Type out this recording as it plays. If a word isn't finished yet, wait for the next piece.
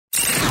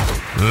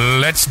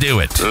Let's do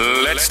it.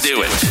 Let's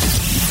do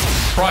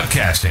it.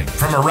 Broadcasting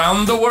from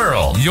around the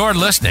world, you're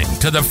listening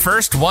to The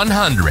First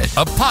 100,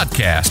 a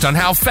podcast on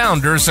how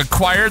founders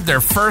acquired their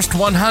first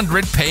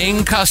 100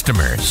 paying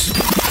customers.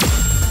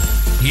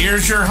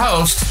 Here's your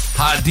host,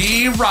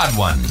 Hadi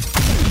Radwan.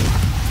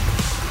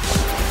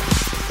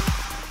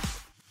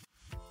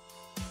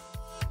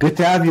 Good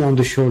to have you on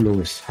the show,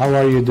 Lewis. How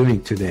are you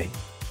doing today?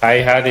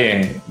 Hi,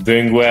 Hadi.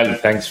 Doing well.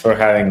 Thanks for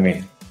having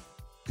me.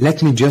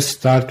 Let me just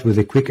start with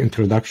a quick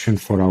introduction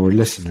for our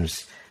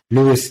listeners.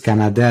 Lluis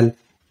Canadell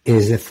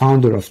is the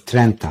founder of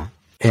Treinta,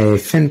 a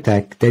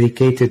fintech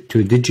dedicated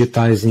to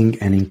digitizing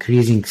and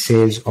increasing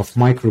sales of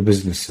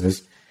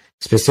micro-businesses,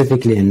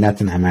 specifically in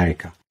Latin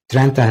America.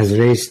 Treinta has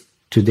raised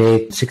to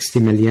date 60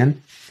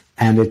 million,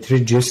 and it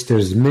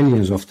registers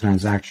millions of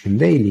transactions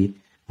daily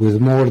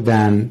with more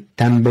than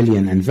 10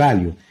 billion in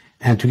value.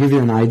 And to give you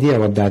an idea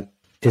what that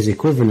is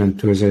equivalent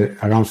to is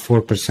around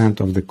 4%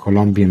 of the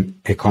Colombian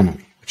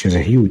economy, which is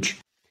a huge.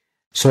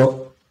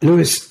 So,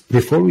 Lewis,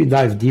 before we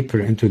dive deeper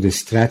into the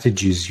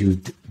strategies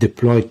you've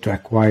deployed to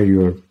acquire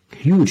your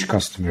huge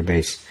customer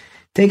base,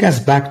 take us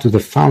back to the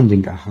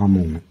founding aha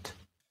moment.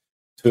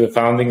 To the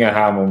founding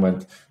aha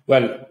moment.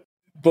 Well,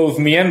 both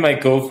me and my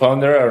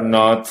co-founder are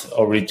not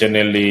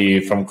originally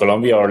from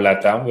Colombia or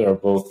Latam. We are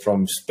both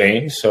from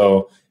Spain.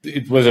 So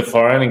it was a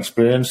foreign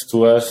experience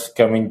to us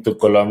coming to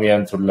Colombia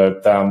and to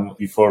Latam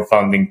before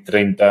founding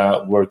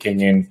Treinta, working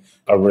in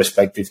our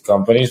respective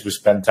companies. We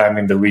spent time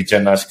in the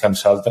region as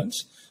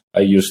consultants. I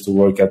used to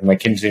work at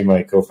McKinsey.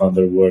 My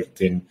co-founder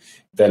worked in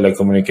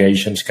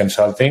telecommunications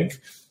consulting.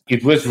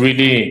 It was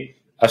really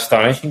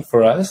astonishing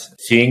for us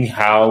seeing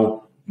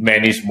how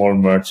many small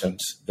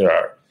merchants there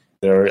are.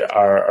 There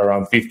are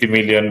around 50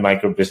 million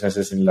micro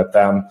businesses in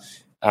Latam.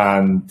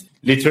 And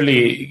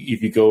literally,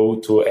 if you go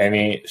to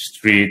any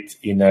street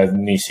in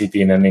any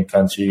city, in any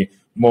country,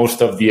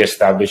 most of the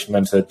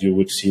establishments that you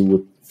would see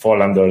would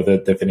fall under the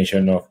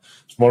definition of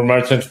small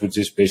merchants, which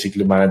is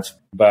basically managed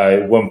by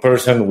one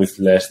person with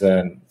less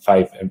than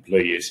 5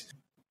 employees.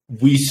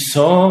 We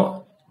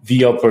saw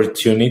the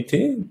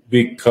opportunity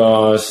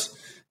because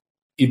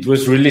it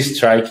was really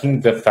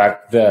striking the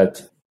fact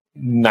that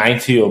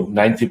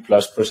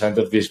 90+ %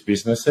 of these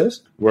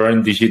businesses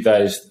weren't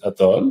digitized at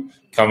all.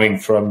 Coming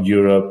from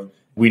Europe,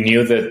 we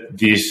knew that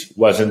this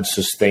wasn't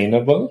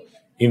sustainable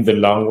in the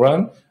long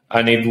run,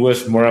 and it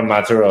was more a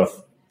matter of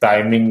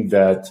timing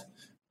that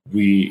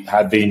we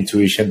had the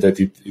intuition that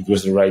it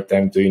was the right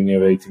time to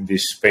innovate in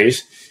this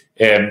space.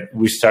 And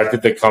we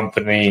started the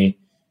company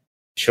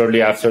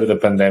shortly after the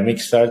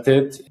pandemic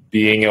started,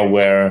 being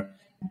aware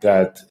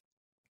that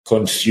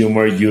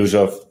consumer use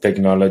of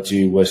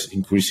technology was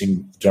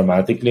increasing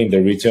dramatically in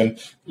the region.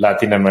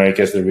 Latin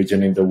America is the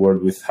region in the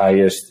world with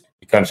highest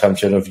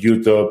consumption of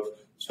YouTube,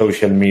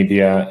 social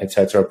media,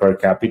 etc. per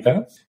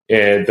capita.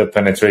 The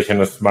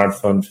penetration of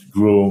smartphones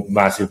grew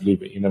massively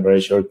in a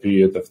very short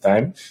period of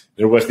time.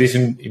 There was this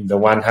in the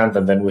one hand,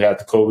 and then we had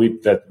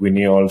COVID that we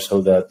knew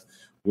also that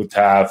would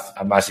have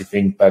a massive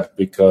impact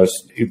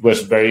because it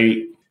was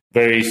very,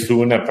 very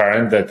soon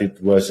apparent that it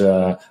was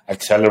an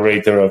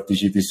accelerator of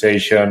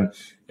digitization.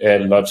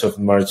 Lots of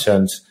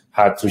merchants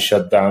had to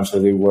shut down, so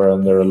they were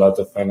under a lot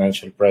of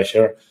financial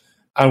pressure.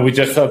 And we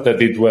just thought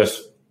that it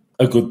was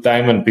a good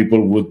time and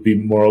people would be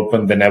more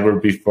open than ever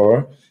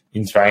before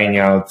in trying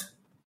out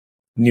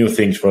new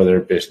things for their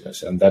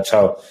business. And that's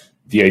how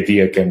the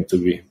idea came to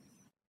be.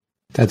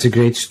 That's a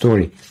great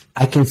story.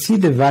 I can see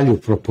the value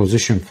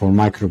proposition for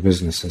micro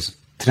businesses.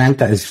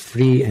 Treinta is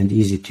free and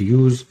easy to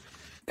use.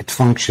 It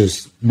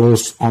functions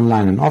both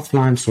online and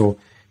offline, so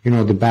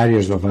the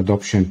barriers of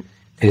adoption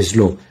is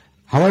low.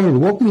 However,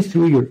 walk me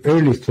through your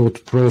early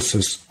thought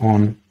process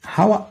on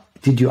how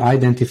did you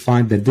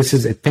identify that this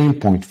is a pain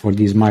point for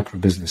these micro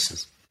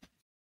businesses?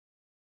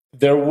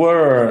 There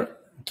were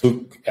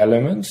 2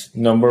 elements.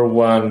 Number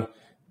one,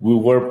 we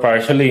were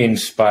partially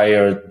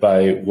inspired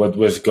by what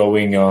was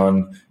going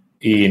on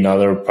in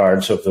other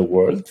parts of the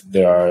world.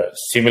 There are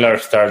similar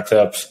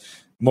startups,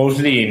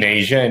 mostly in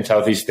Asia, in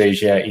Southeast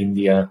Asia,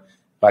 India,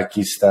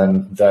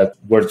 Pakistan, that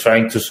were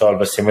trying to solve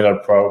a similar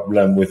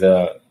problem with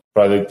a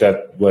product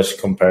that was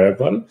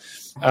comparable.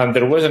 And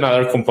there was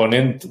another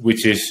component,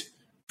 which is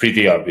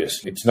pretty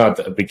obvious. It's not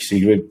a big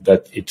secret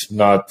that it's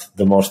not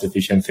the most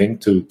efficient thing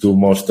to do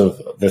most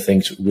of the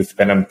things with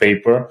pen and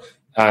paper.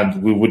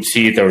 And we would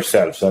see it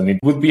ourselves. And it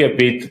would be a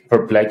bit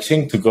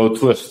perplexing to go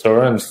to a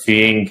store and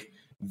seeing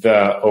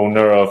the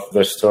owner of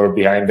the store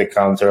behind the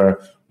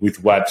counter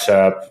with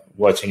WhatsApp,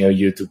 watching a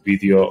YouTube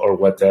video or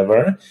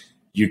whatever.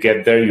 You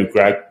get there, you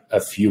grab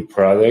a few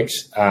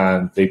products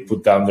and they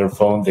put down their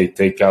phone, they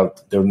take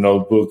out their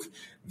notebook,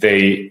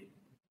 they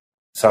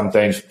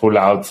sometimes pull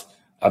out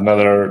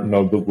another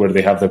notebook where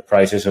they have the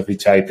prices of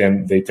each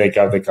item, they take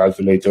out the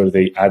calculator,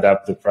 they add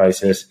up the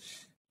prices,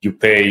 you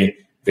pay,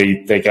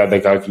 they take out the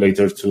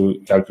calculator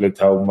to calculate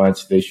how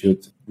much they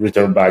should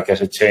return back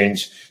as a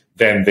change,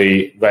 then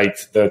they write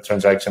the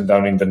transaction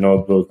down in the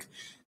notebook.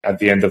 At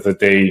the end of the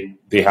day,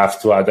 they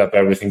have to add up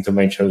everything to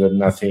make sure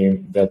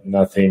that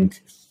nothing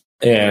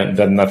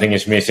that nothing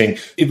is missing.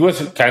 It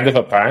was kind of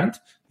apparent,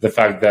 the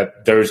fact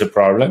that there is a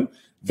problem.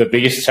 The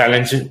biggest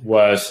challenge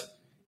was,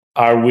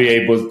 are we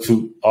able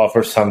to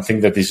offer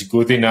something that is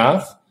good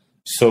enough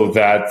so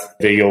that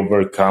they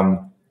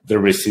overcome the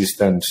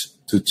resistance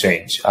to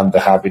change and the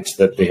habits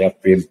that they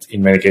have built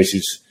in many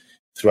cases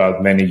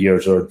throughout many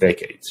years or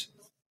decades?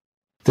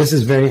 This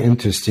is very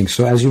interesting.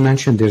 So as you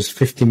mentioned, there's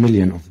 50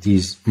 million of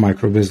these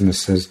micro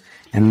businesses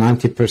and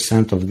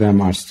 90% of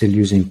them are still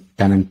using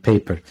pen and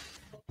paper.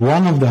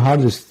 One of the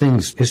hardest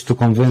things is to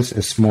convince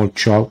a small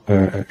shop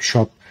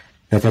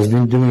that has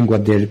been doing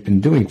what they've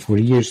been doing for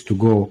years to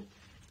go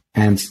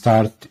and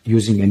start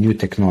using a new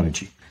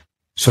technology.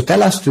 So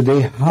tell us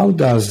today, how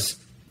does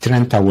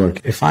Treinta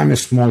work? If I'm a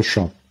small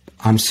shop,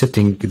 I'm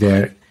sitting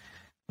there,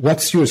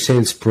 what's your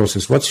sales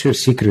process? What's your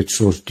secret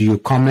sauce? Do you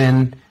come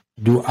in?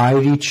 Do I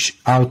reach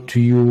out to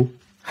you?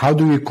 How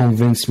do you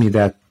convince me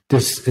that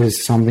this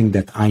is something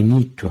that I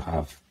need to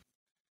have?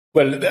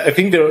 Well, I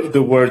think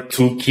there were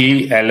two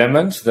key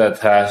elements that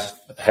has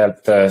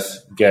helped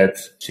us get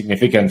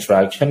significant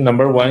traction.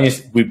 Number one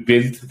is we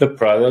built the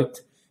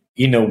product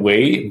in a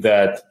way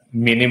that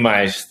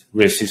minimized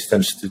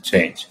resistance to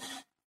change.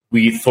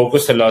 We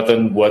focused a lot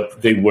on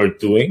what they were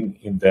doing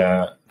in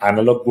the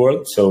analog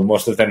world. So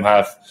most of them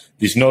have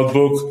this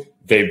notebook.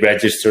 They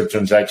register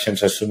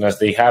transactions as soon as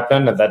they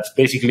happen. And that's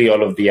basically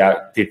all of the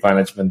active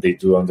management they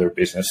do on their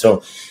business.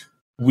 So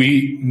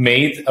we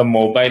made a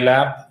mobile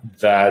app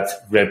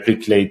that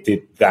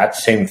replicated that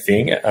same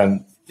thing.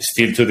 And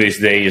still to this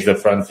day is the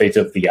front page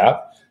of the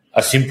app,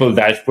 a simple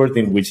dashboard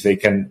in which they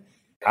can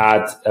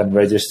add and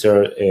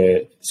register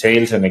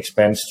sales and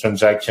expense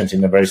transactions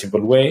in a very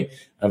simple way.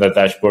 And the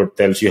dashboard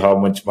tells you how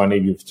much money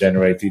you've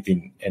generated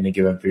in any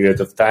given period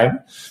of time.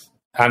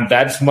 And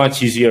that's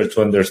much easier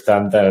to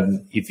understand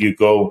than if you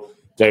go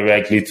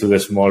directly to the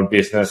small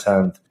business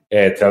and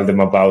tell them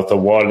about a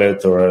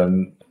wallet or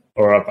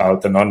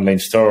about an online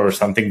store or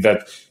something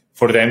that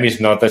for them is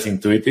not as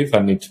intuitive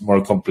and it's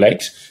more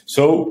complex.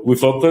 So we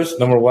focused,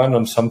 number one,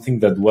 on something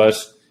that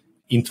was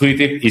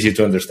intuitive, easy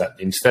to understand.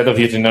 Instead of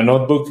using a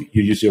notebook,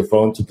 you use your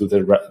phone to do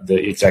the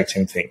exact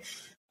same thing.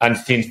 And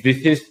since this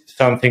is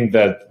something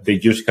that they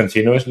use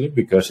continuously,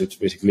 because it's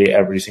basically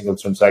every single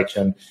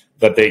transaction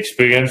that they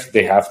experience,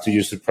 they have to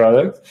use the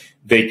product,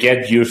 they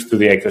get used to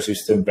the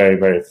ecosystem very,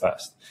 very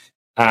fast.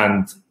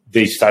 And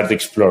they start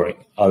exploring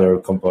other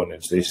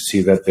components. They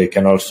see that they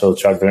can also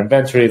track their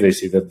inventory. They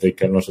see that they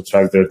can also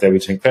track their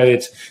debits and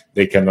credits.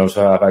 They can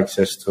also have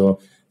access to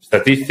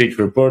statistics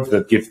reports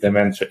that give them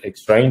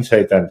extra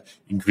insight. And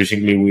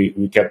increasingly,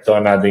 we kept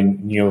on adding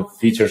new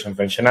features and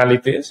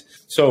functionalities.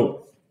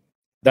 So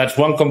that's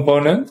one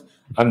component.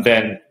 And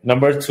then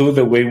number two,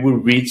 the way we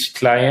reach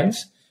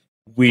clients,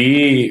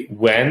 we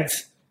went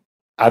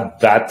at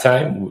that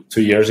time,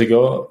 2 years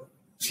ago,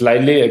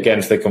 slightly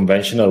against the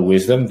conventional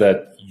wisdom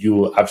that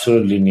you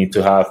absolutely need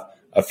to have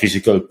a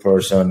physical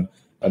person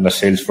and a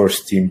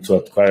Salesforce team to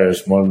acquire a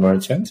small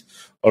merchant.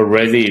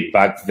 Already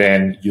back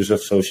then, use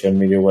of social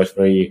media was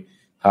very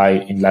high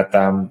in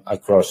LATAM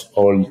across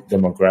all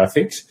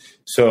demographics.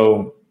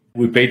 So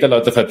we paid a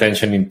lot of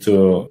attention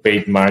into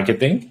paid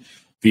marketing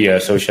via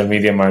social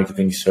media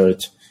marketing,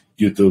 search,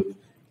 YouTube,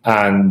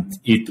 and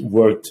it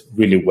worked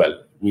really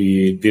well.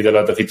 We did a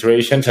lot of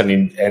iterations and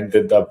it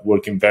ended up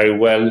working very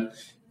well,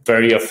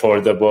 very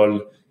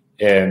affordable.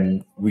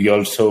 And we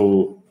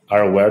also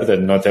are aware that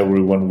not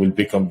everyone will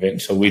be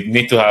convinced. So we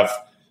need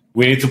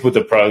to put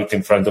the product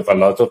in front of a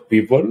lot of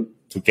people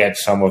to get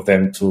some of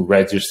them to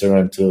register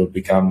and to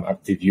become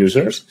active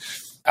users.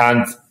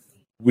 And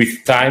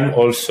with time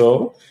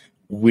also,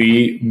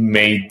 we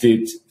made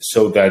it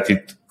so that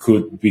it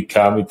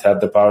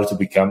had the power to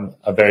become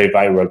a very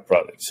viral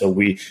product. So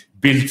we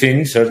built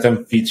in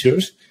certain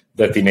features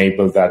that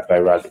enable that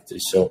virality.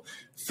 So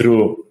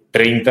through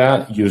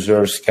Treinta,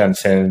 users can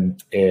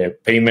send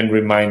payment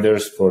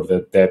reminders for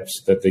the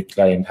debts that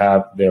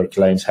their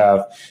clients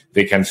have.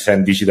 They can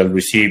send digital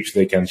receipts.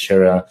 They can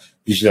share a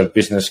digital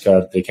business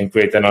card. They can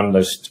create an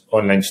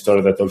online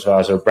store that also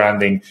has our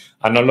branding.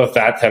 And all of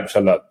that helps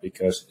a lot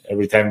because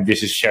every time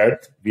this is shared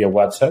via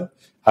WhatsApp,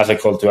 has a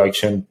call to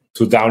action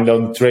to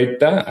download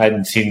Treinta.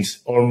 And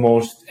since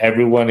almost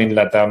everyone in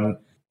LATAM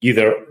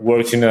either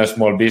works in a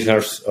small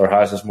business or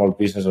has a small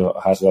business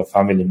or has a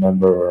family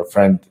member or a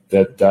friend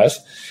that does,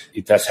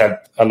 it has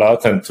helped a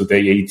lot. And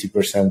today,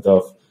 80%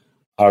 of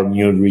our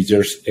new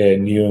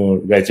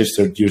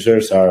registered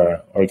users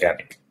are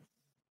organic.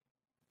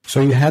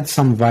 So you had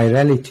some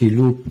virality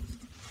loop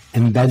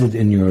embedded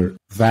in your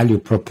value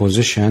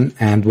proposition,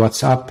 and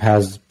WhatsApp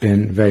has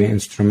been very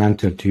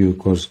instrumental to you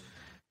because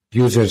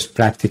users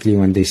practically,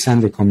 when they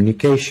send a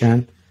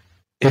communication,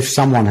 if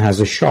someone has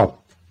a shop,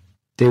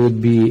 they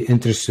would be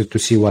interested to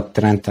see what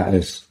Treinta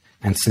is.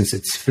 And since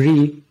it's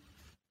free,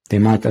 they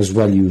might as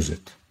well use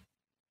it.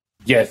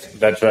 Yes,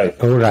 that's right.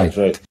 All right. That's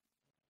right.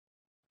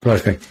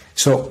 Perfect.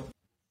 So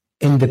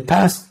in the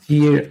past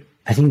year,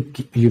 I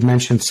think you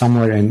mentioned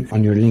somewhere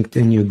on your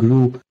LinkedIn, you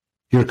grew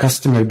your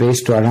customer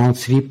base to around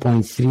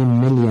 3.3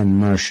 million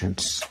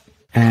merchants.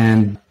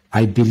 And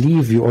I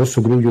believe you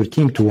also grew your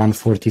team to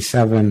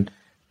 147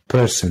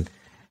 person.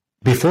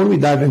 Before we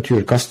dive into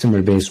your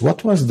customer base,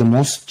 what was the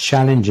most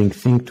challenging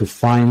thing to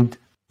find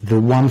the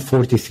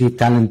 143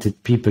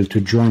 talented people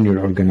to join your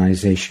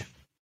organization?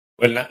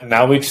 Well,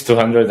 now it's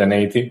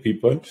 280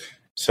 people.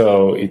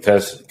 So it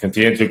has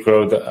continued to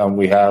grow, and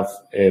we have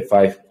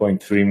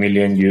 5.3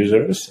 million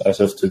users as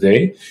of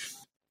today.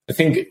 I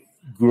think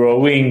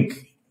growing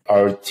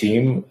our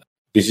team,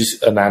 this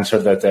is an answer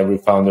that every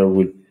founder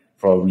would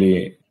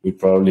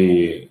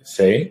probably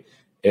say,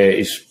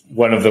 is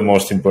one of the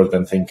most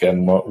important things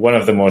and one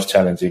of the most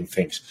challenging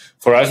things.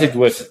 For us, it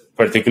was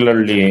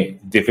particularly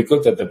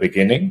difficult at the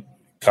beginning,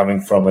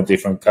 coming from a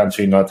different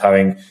country, not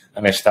having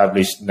an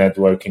established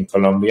network in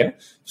Colombia.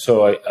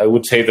 So I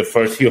would say the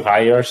first few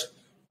hires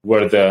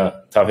were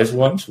the toughest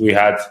ones. We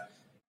had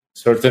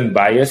certain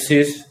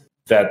biases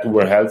that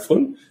were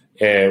helpful.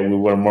 We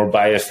were more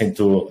biased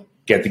into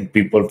getting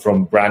people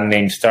from brand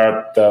name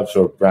startups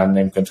or brand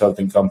name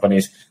consulting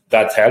companies.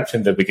 That helps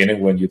in the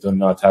beginning when you do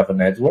not have a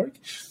network.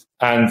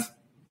 And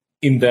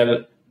in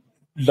the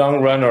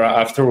long run or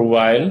after a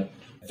while,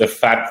 the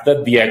fact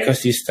that the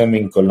ecosystem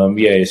in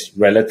Colombia is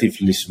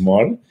relatively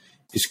small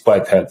is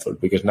quite helpful,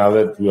 because now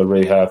that we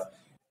already have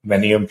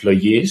many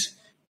employees,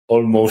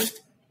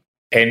 almost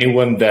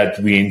anyone that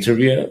we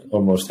interview,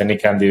 almost any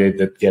candidate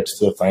that gets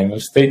to the final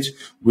stage,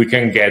 we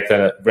can get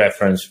a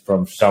reference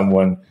from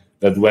someone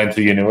that went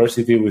to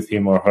university with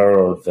him or her,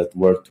 or that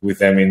worked with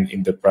them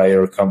in the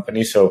prior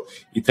company. So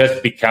it has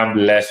become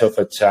less of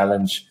a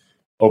challenge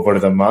over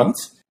the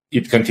months.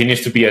 It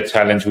continues to be a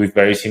challenge with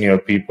very senior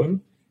people.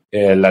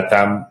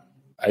 LATAM,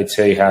 I'd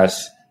say,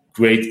 has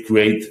great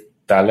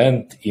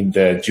talent in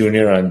the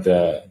junior and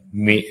the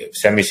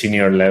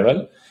semi-senior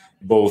level,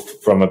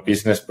 both from a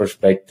business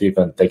perspective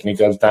and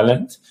technical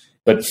talent.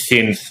 But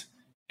since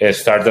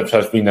startups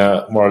has been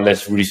a more or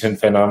less recent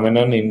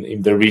phenomenon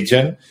in the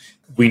region,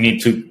 we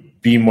need to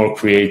be more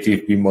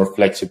creative, be more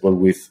flexible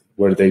with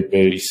where they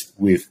base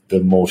with the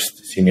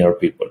most senior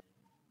people.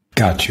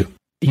 Got you.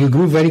 You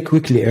grew very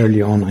quickly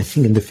early on. I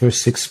think in the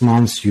first 6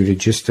 months, you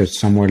registered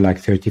somewhere like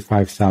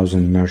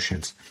 35,000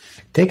 merchants.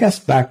 Take us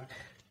back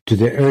to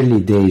the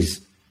early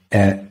days.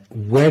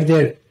 Were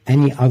there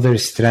any other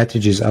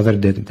strategies other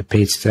than the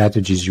paid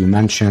strategies you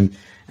mentioned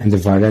and the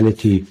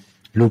virality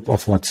loop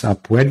of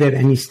WhatsApp? Were there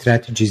any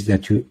strategies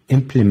that you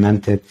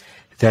implemented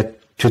that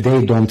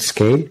today don't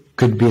scale?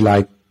 Could be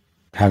like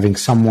having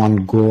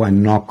someone go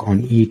and knock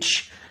on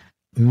each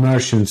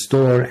merchant's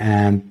door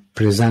and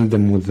present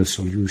them with the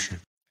solution.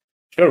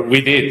 Sure, we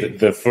did.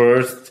 The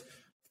first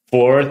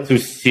 4 to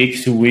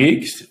 6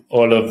 weeks,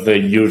 all of the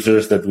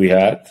users that we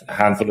had, a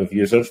handful of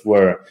users,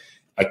 were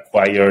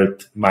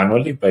acquired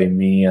manually by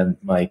me and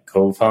my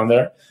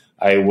co-founder.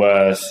 I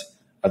was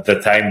at the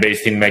time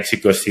based in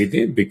Mexico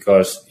City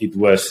because it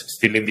was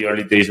still in the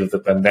early days of the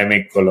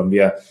pandemic.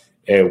 Colombia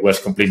was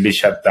completely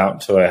shut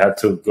down. So I had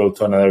to go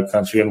to another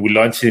country, and we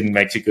launched in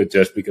Mexico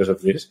just because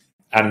of this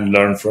and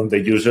learn from the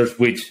users,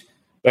 which,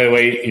 by the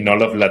way, in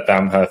all of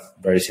LATAM have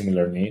very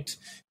similar needs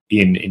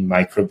in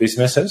micro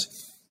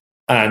businesses.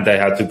 And I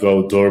had to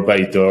go door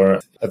by door.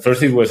 At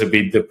first, it was a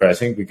bit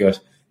depressing because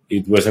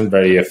it wasn't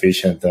very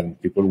efficient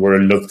and people were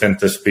reluctant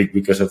to speak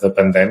because of the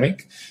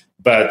pandemic.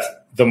 But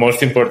the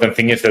most important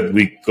thing is that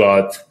we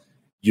got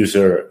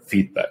user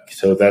feedback.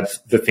 So that's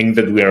the thing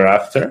that we are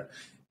after.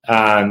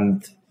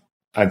 And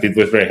it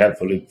was very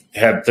helpful. It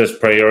helped us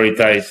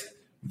prioritize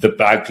the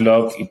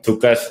backlog. It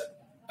took us,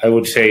 I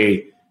would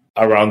say,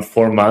 around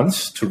 4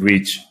 months to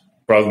reach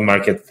product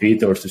market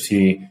fit, or to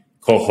see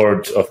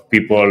cohorts of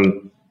people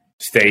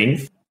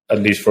staying, at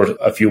least for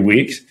a few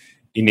weeks.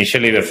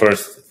 Initially, the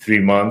first 3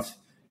 months,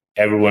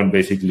 everyone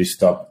basically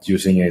stopped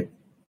using it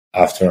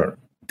after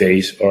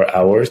days or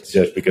hours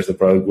just because the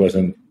product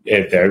wasn't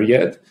there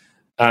yet.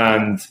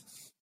 And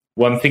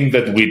one thing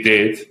that we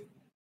did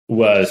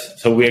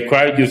was, so we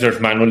acquired users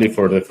manually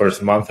for the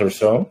first month or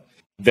so.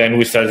 Then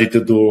we started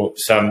to do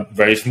some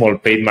very small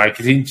paid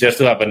marketing just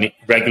to have a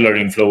regular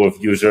inflow of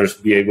users,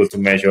 be able to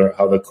measure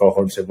how the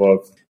cohorts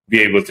evolve,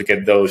 be able to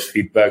get those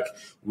feedback.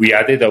 We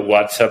added a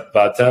WhatsApp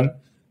button,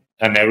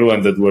 and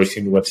everyone that works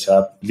in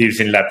WhatsApp, lives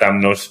in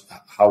LATAM, knows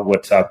how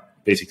WhatsApp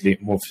basically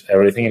moves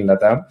everything in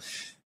LATAM.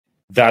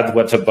 That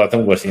WhatsApp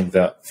button was in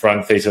the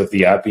front face of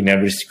the app in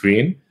every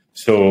screen.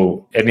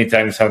 So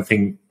anytime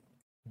something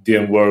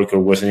didn't work or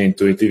wasn't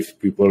intuitive,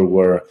 people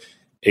were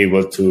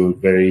able to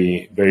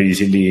very, very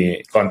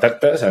easily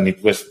contact us. And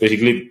it was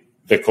basically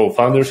the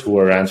co-founders who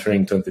were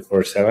answering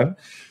 24/7.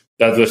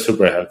 That was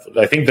super helpful.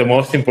 I think the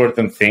most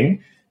important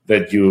thing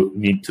that you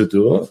need to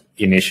do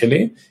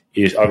initially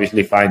is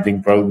obviously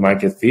finding product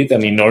market fit.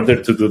 And in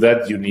order to do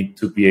that, you need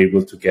to be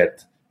able to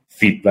get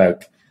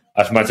feedback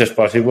as much as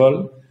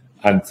possible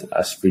and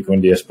as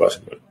frequently as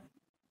possible.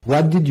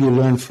 What did you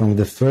learn from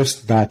the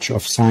first batch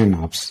of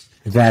signups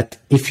that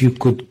if you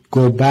could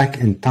go back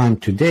in time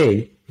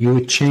today, you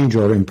would change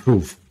or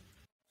improve?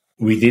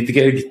 We did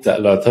get a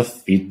lot of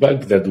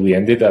feedback that we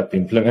ended up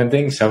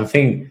implementing,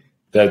 something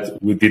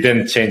that we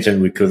didn't change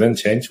and we couldn't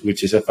change,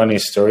 which is a funny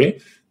story.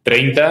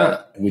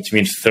 Treinta, which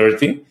means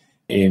 30,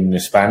 in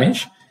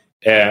Spanish.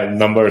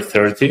 Number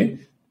 30.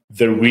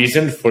 The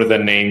reason for the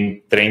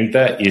name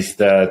Treinta is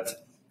that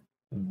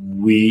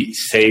we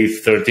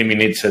save 30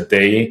 minutes a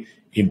day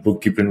in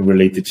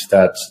bookkeeping-related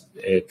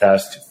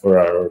tasks for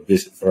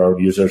our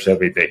users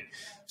every day.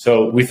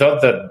 So we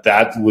thought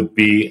that would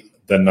be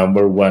the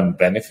number one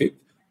benefit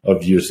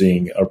of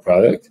using our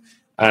product,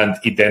 and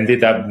it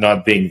ended up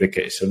not being the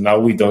case. So now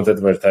we don't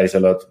advertise a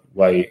lot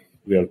why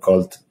we are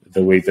called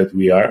the way that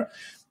we are,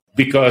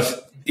 because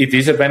it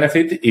is a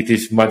benefit. It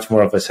is much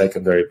more of a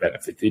secondary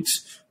benefit.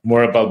 It's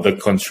more about the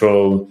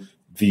control,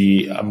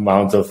 the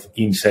amount of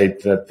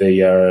insight that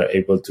they are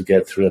able to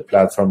get through the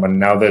platform. And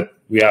now that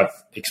we have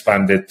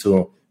expanded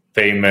to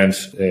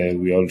payments,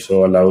 we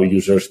also allow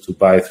users to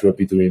buy through a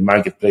B2B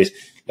marketplace.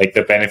 Like,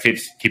 the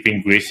benefits keep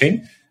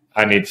increasing,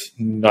 and it's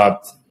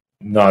not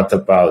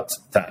about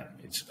time.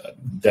 It's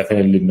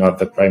definitely not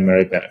the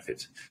primary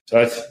benefits. So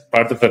that's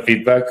part of the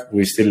feedback.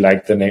 We still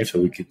like the name, so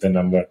we keep the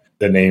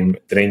name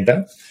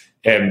Treinta.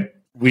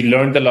 We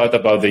learned a lot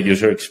about the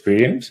user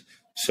experience.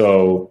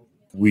 So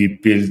we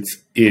built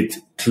it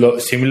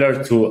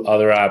similar to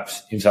other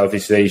apps in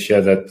Southeast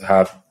Asia that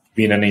have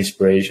been an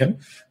inspiration.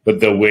 But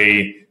the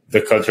way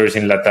the culture is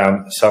in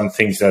LATAM, some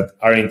things that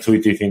are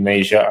intuitive in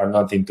Asia are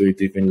not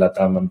intuitive in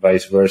LATAM, and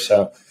vice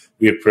versa.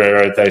 We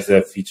prioritized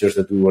the features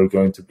that we were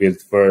going to build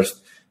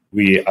first.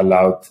 We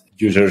allowed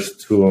users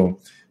to,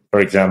 for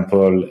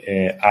example,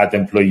 add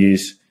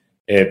employees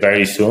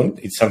very soon.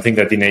 It's something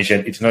that in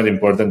Asia, it's not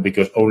important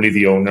because only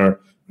the owner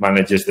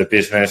manages the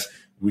business.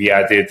 We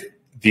added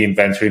the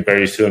inventory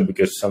very soon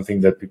because it's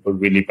something that people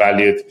really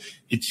valued.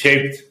 It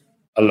shaped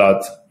a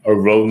lot our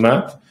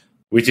roadmap,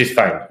 which is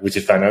fine.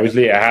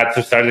 Obviously, I had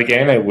to start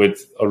again. I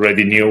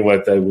already knew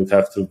what I would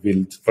have to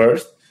build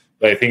first,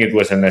 but I think it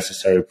was a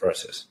necessary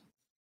process.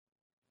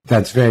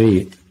 That's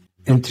very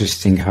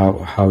interesting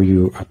how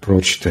you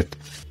approached it.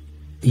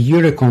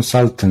 You're a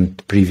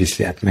consultant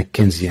previously at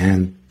McKinsey,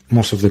 and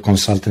most of the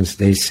consultants,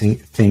 they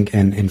think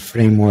in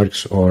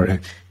frameworks or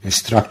in a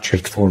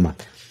structured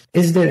format.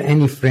 Is there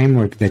any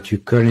framework that you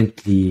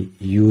currently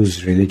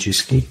use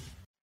religiously?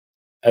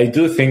 I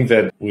do think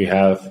that we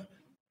have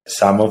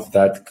some of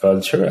that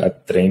culture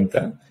at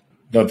Treinta.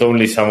 Not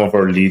only some of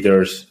our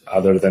leaders,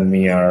 other than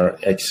me, are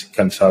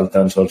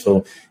ex-consultants.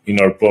 Also in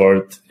our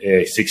board,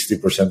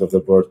 60% of the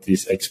board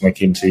is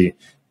ex-McKinsey,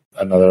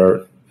 and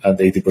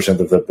 80%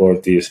 of the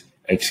board is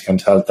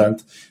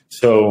ex-consultant.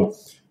 So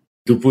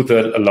to put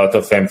a lot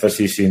of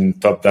emphasis in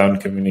top-down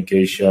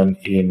communication,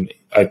 in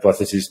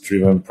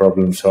hypothesis-driven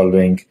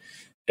problem-solving,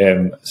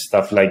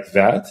 stuff like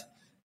that,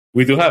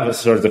 we do have a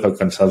sort of a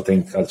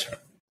consulting culture.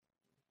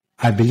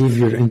 I believe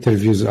your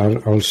interviews are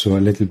also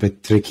a little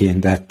bit tricky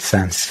in that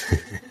sense.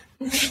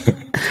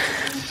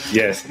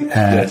 Yes.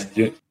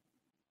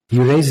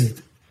 You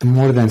raised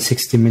more than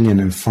 60 million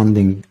in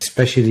funding.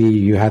 Especially,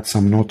 you had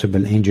some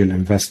notable angel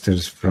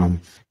investors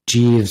from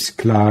Jeeves,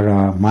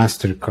 Clara,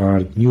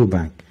 MasterCard,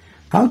 Nubank.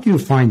 How do you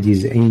find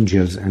these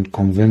angels and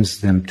convince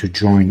them to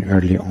join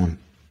early on?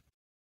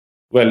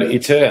 Well,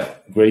 it's a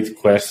great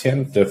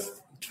question. The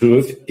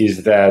truth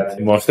is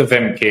that most of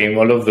them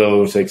all of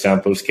those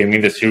examples came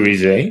in the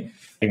Series A.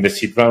 In the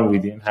seed round, we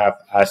didn't have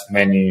as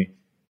many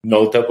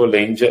notable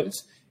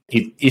angels.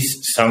 It is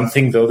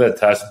something, though, that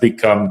has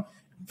become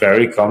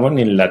very common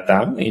in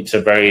LATAM. It's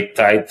a very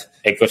tight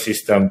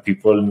ecosystem.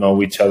 People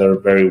know each other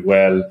very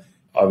well.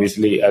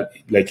 Obviously,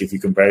 like if you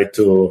compare it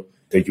to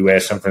the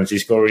US, San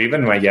Francisco, or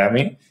even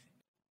Miami,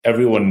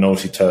 everyone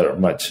knows each other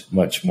much,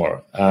 much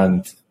more.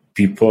 And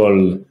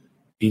people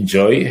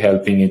enjoy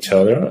helping each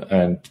other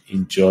and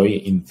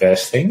enjoy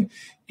investing.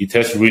 It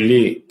has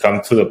really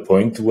come to the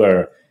point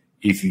where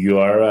if you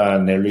are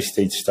an early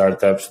stage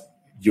startup,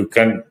 you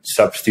can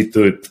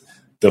substitute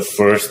the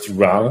first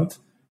round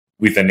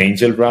with an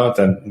angel round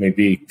and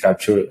maybe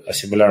capture a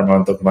similar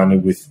amount of money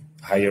with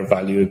higher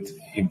valued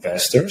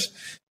investors.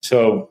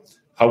 So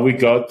how we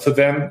got to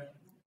them,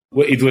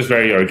 it was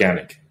very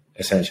organic,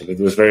 essentially. It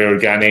was very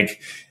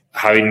organic,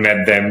 having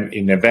met them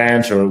in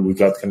events, or we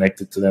got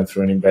connected to them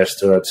through an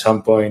investor at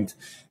some point,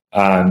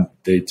 and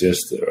they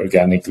just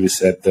organically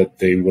said that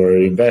they were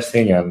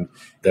investing and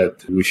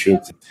that we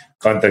should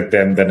contact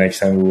them the next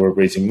time we were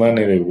raising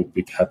money. They would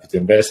be happy to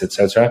invest,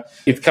 etc.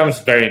 It comes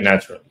very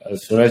natural.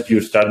 As soon as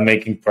you start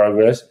making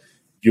progress,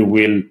 you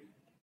will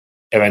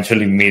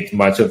eventually meet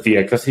much of the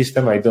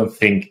ecosystem. I don't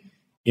think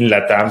in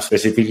LATAM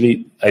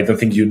specifically, I don't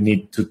think you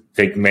need to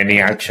take many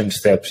action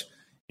steps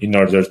in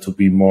order to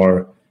be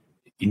more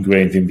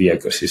ingrained in the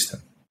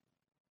ecosystem.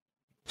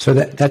 So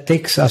that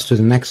takes us to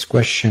the next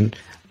question.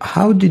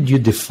 How did you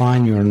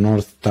define your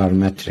North Star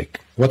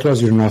metric? What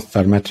was your North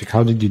Star metric?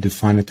 How did you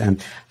define it?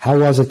 And how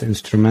was it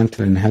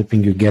instrumental in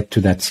helping you get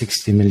to that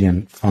 60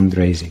 million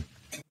fundraising?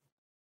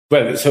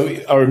 Well, so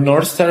our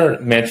North Star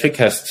metric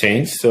has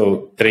changed.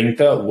 So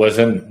Treinta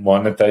wasn't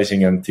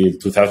monetizing until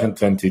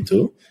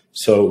 2022.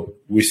 So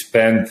we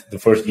spent the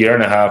first year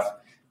and a half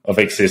of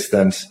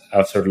existence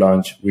after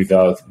launch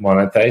without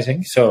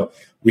monetizing. So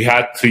we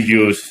had to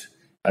use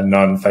a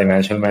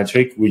non-financial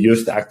metric. We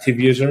used active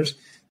users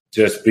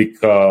just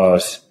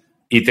because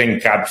it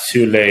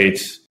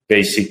encapsulates,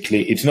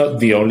 basically, it's not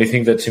the only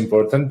thing that's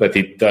important, but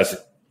it does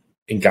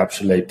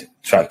encapsulate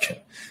traction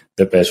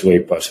the best way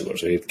possible.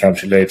 So it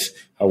encapsulates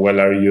how well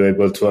are you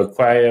able to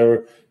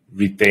acquire,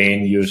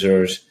 retain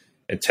users,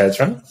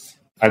 etc.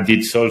 And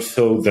it's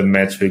also the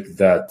metric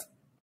that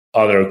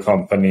other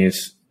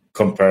companies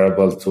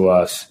comparable to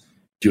us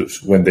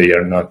use when they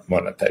are not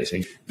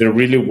monetizing. There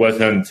really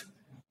wasn't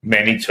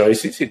many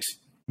choices. It's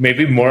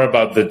maybe more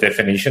about the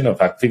definition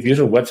of active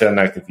user. What's an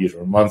active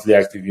user? Monthly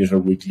active user,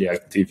 weekly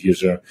active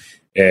user,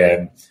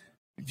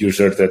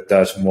 user that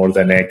does more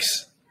than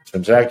X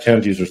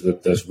transactions, users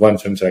that does one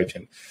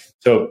transaction.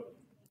 So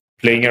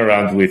playing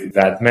around with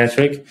that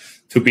metric.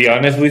 To be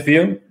honest with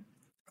you,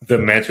 the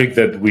metric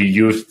that we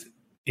used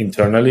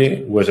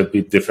internally was a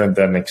bit different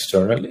than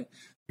externally,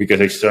 because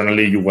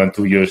externally you want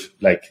to use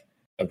like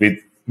a bit,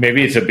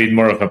 maybe it's a bit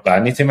more of a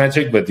vanity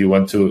metric, but you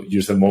want to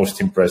use the most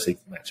impressive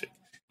metric.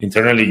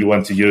 Internally, you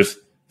want to use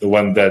the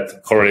one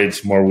that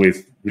correlates more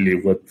with really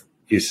what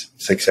is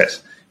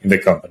success in the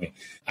company.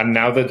 And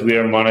now that we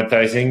are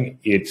monetizing,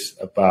 it's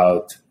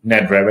about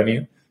net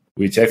revenue,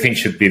 which I think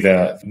should be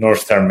the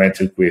North Star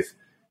metric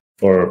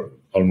for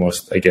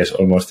almost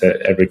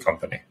every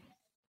company.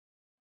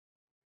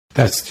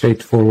 That's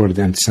straightforward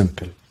and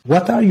simple.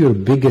 What are your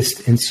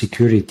biggest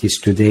insecurities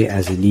today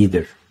as a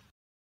leader?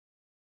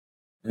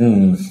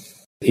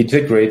 It's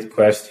a great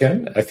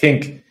question. I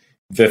think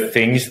the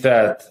things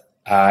that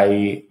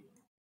I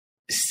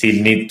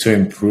still need to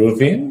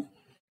improve in,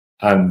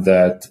 and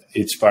that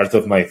it's part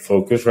of my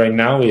focus right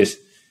now, is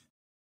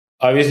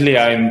obviously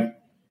I'm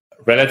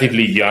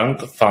relatively young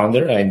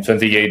founder. I'm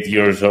 28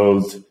 years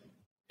old.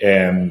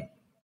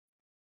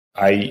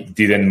 I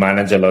didn't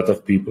manage a lot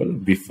of people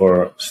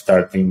before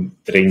starting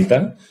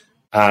Treinta.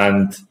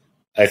 And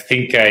I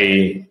think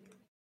I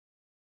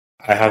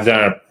have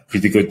done a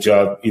pretty good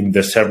job in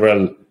the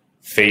several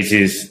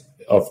phases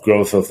of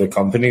growth of the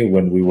company.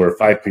 When we were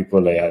 5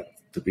 people, I had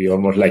to be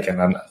almost like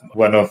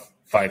one of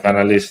 5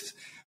 analysts.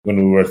 When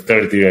we were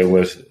 30, I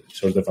was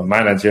sort of a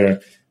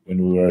manager.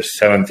 When we were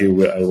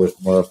 70, I was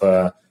more of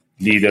a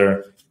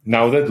leader.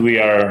 Now that we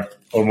are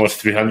almost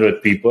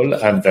 300 people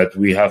and that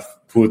we have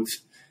put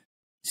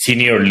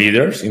senior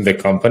leaders in the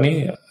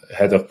company,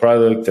 head of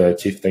product,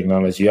 chief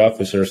technology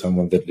officer,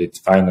 someone that leads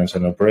finance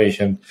and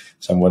operation,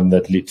 someone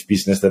that leads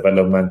business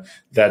development,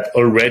 that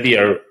already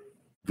are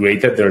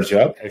great at their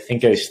job. I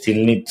think I still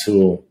need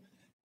to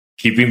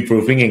keep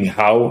improving in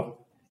how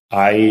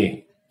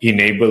I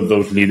enable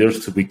those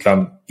leaders to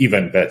become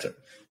even better,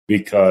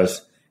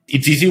 because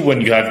it's easy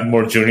when you have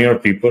more junior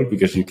people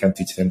because you can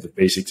teach them the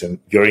basics and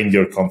you're in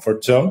your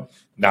comfort zone.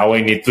 Now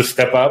I need to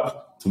step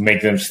up to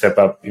make them step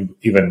up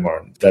even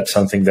more. That's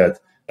something that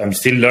I'm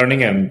still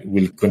learning and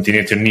will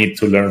continue to need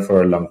to learn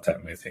for a long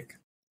time, I think.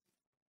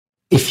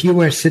 If you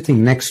were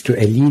sitting next to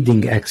a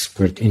leading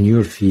expert in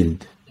your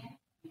field,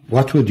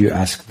 what would you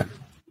ask them?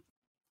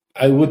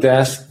 I would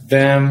ask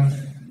them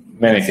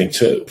many things.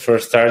 So for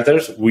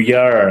starters, we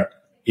are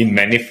in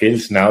many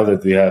fields now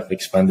that we have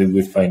expanded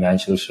with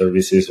financial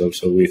services,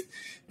 also with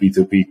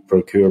B2B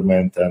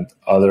procurement and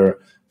other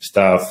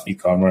stuff,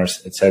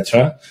 e-commerce,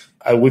 etc.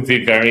 I would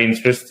be very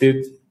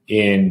interested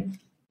in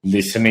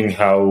listening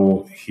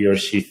how he or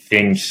she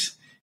thinks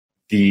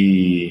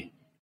the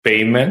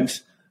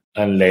payment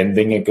and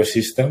lending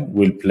ecosystem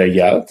will play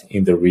out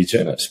in the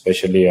region,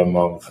 especially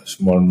among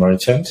small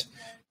merchants.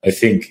 I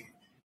think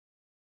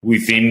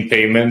within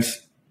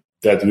payments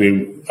that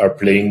we are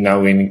playing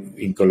now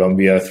in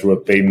Colombia through a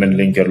payment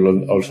link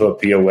and also a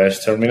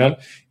POS terminal,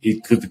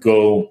 it could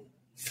go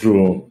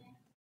through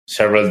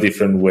several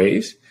different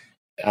ways.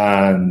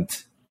 And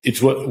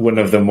it's one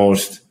of the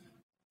most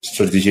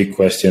strategic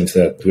questions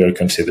that we are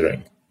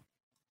considering.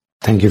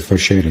 Thank you for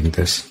sharing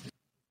this.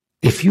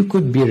 If you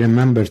could be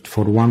remembered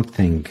for one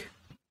thing,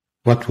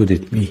 what would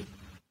it be?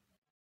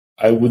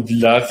 I would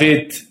love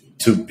it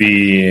to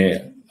be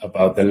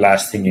about the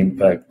lasting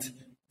impact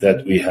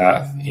that we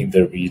have in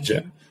the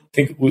region. I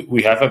think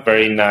we have a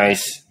very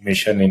nice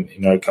mission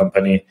in our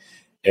company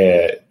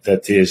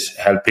that is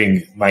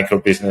helping micro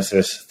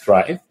businesses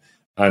thrive.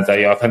 And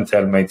I often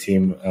tell my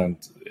team and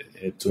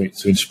to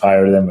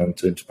inspire them and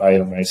to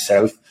inspire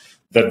myself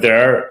that there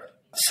are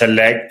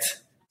select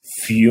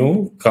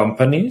few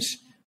companies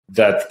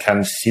that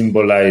can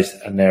symbolize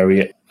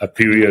a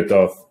period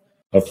of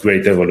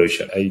great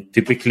evolution. I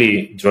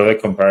typically draw a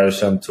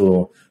comparison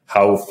to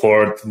how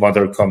Ford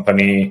Motor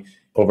Company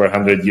over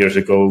 100 years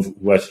ago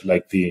was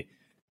like the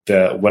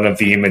one of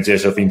the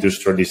images of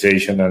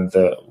industrialization and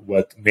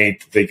what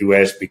made the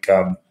US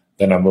become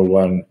the number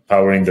one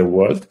power in the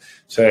world.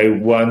 So I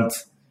want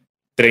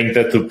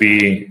Treinta to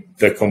be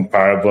the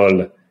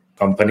comparable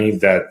company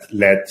that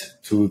led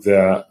to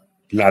the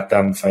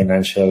LATAM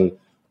financial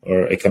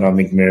or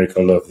economic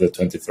miracle of the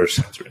 21st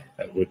century.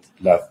 I would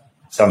love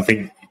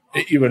something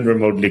even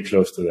remotely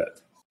close to that.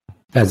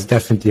 That's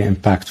definitely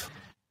impactful.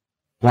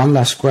 One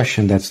last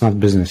question that's not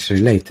business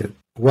related.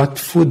 What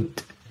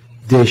food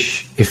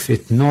dish, if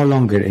it no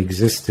longer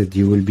existed,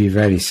 you will be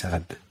very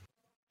sad?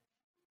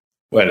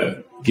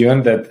 Well,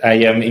 given that I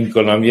am in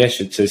Colombia, I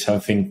should say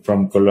something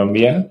from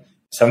Colombia.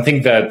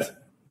 Something that,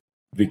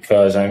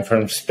 because I'm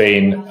from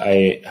Spain,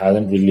 I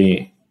hadn't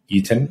really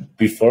eaten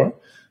before,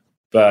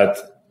 but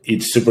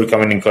it's super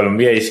common in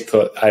Colombia. It's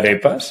called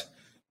arepas,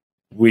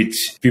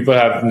 which people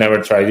have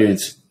never tried it.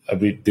 It's a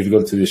bit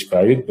difficult to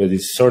describe it, but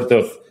it's sort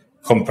of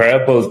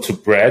comparable to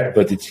bread,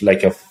 but it's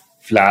like a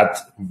flat,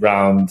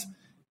 round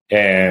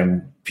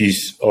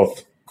piece of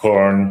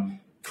corn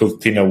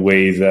cooked in a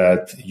way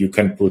that you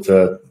can put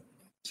a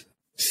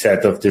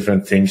set of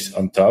different things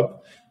on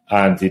top.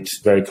 And it's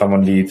very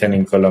commonly eaten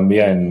in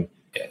Colombia, and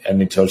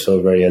it's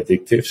also very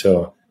addictive.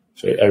 So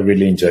I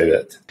really enjoy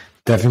that.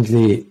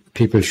 Definitely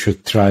people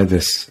should try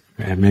this.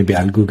 Maybe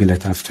I'll Google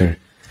it after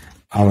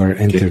our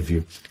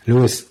interview.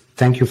 Lluis,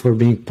 thank you for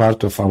being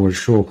part of our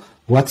show.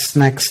 What's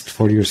next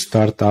for your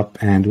startup,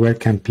 and where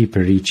can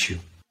people reach you?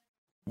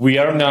 We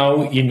are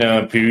now in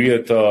a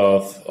period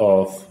of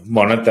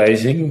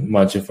monetizing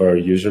much of our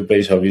user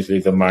base. Obviously,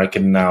 the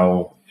market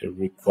now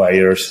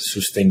requires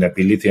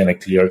sustainability and a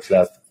clear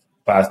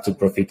path to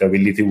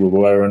profitability. We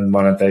weren't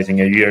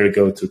monetizing a year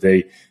ago.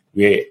 Today,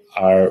 we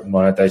are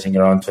monetizing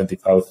around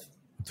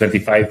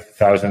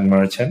 25,000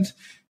 merchants.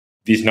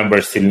 This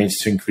number still needs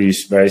to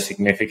increase very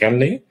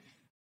significantly,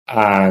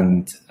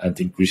 and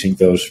increasing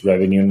those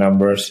revenue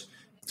numbers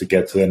to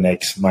get to the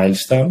next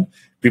milestone.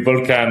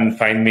 People can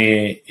find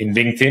me in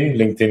LinkedIn.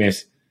 LinkedIn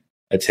is,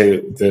 I'd say,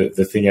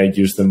 the thing I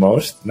use the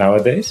most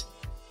nowadays.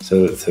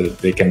 So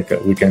we can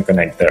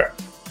connect there.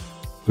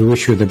 We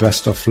wish you the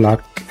best of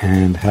luck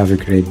and have a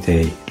great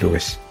day,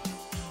 Lluis.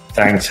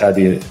 Thanks,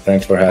 Hadi.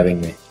 Thanks for having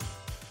me.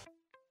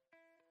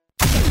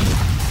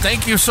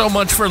 Thank you so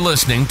much for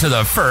listening to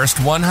the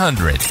First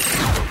 100.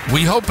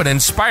 We hope it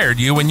inspired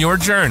you in your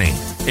journey.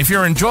 If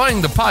you're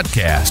enjoying the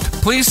podcast,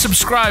 please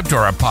subscribe to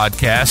our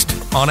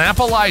podcast on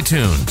Apple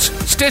iTunes,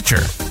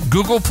 Stitcher,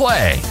 Google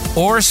Play,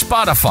 or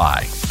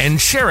Spotify,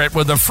 and share it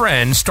with a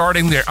friend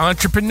starting their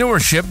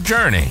entrepreneurship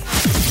journey.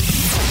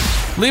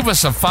 Leave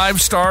us a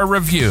 5-star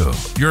review.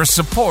 Your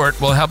support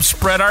will help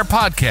spread our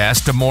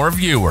podcast to more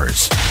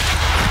viewers.